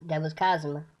That was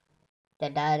Kazuma.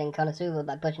 That died in Konosuba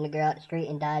by pushing the girl out the street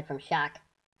and died from shock.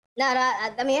 No,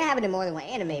 I mean, it happened in more than one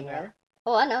anime, bro.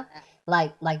 Oh, I know.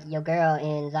 Like your girl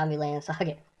in Zombieland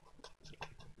Saga.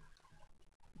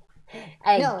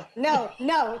 Hey. No.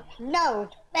 That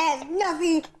has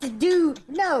nothing to do.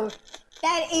 No.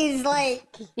 That is like,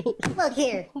 look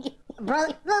here,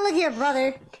 brother. Look here,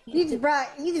 brother. You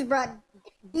just brought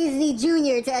Disney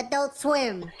Junior to Adult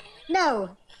Swim. No,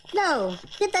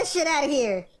 get that shit out of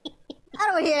here. I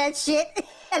don't hear that shit.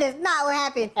 That is not what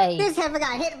happened. Hey. This heifer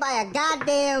got hit by a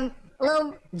goddamn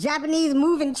little Japanese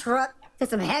moving truck to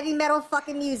some heavy metal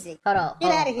fucking music. Get out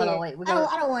of here. Wait.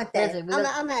 I don't want that. Listen,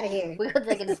 I'm out of here. We're gonna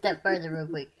take it a step further real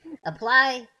quick.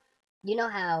 Apply, you know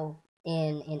how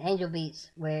in Angel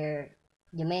Beats where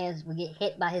your mans would get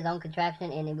hit by his own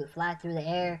contraption and it would fly through the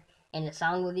air and the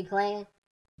song would be playing?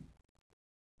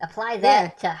 Apply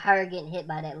that to her getting hit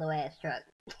by that little ass truck.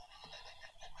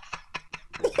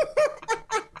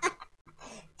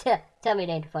 Tell me it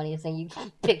ain't the funniest thing you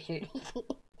pictured.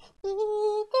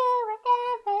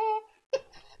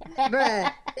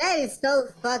 Bruh, that is so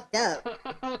fucked up.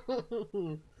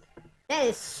 That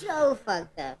is so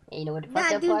fucked up. And you know what the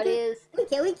fucked up part is?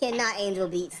 We cannot Angel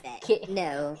Beats that.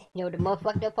 No. You know what the most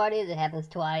fucked up part is? It happens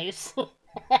twice.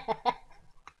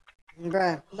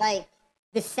 Bruh, like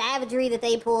the savagery that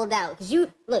they pulled out. Cause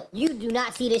you do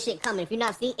not see this shit coming.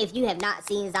 If you have not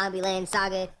seen Zombieland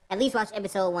Saga, at least watch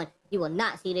episode 1. You will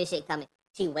not see this shit coming.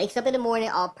 She wakes up in the morning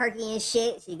all perky and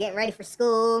shit. She getting ready for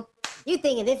school. You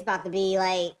thinking this about to be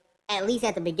like, at least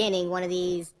at the beginning, one of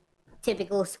these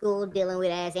typical school dealing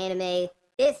with ass anime.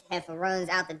 This heifer runs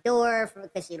out the door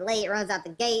because she late, runs out the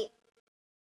gate.